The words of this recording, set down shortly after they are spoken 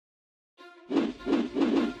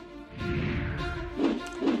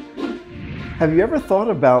Have you ever thought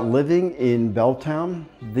about living in Belltown?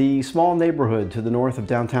 The small neighborhood to the north of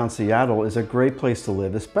downtown Seattle is a great place to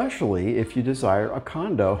live, especially if you desire a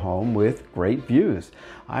condo home with great views.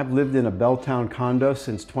 I've lived in a Belltown condo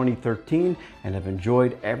since 2013 and have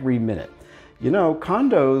enjoyed every minute. You know,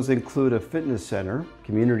 condos include a fitness center,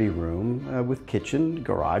 community room with kitchen,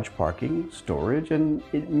 garage parking, storage, and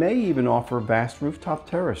it may even offer a vast rooftop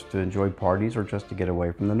terrace to enjoy parties or just to get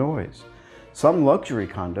away from the noise. Some luxury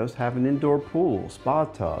condos have an indoor pool, spa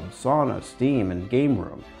tub, sauna, steam, and game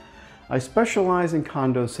room. I specialize in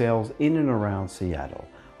condo sales in and around Seattle.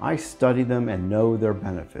 I study them and know their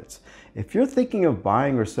benefits. If you're thinking of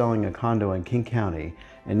buying or selling a condo in King County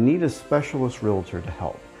and need a specialist realtor to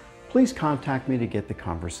help, please contact me to get the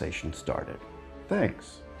conversation started.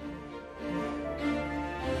 Thanks.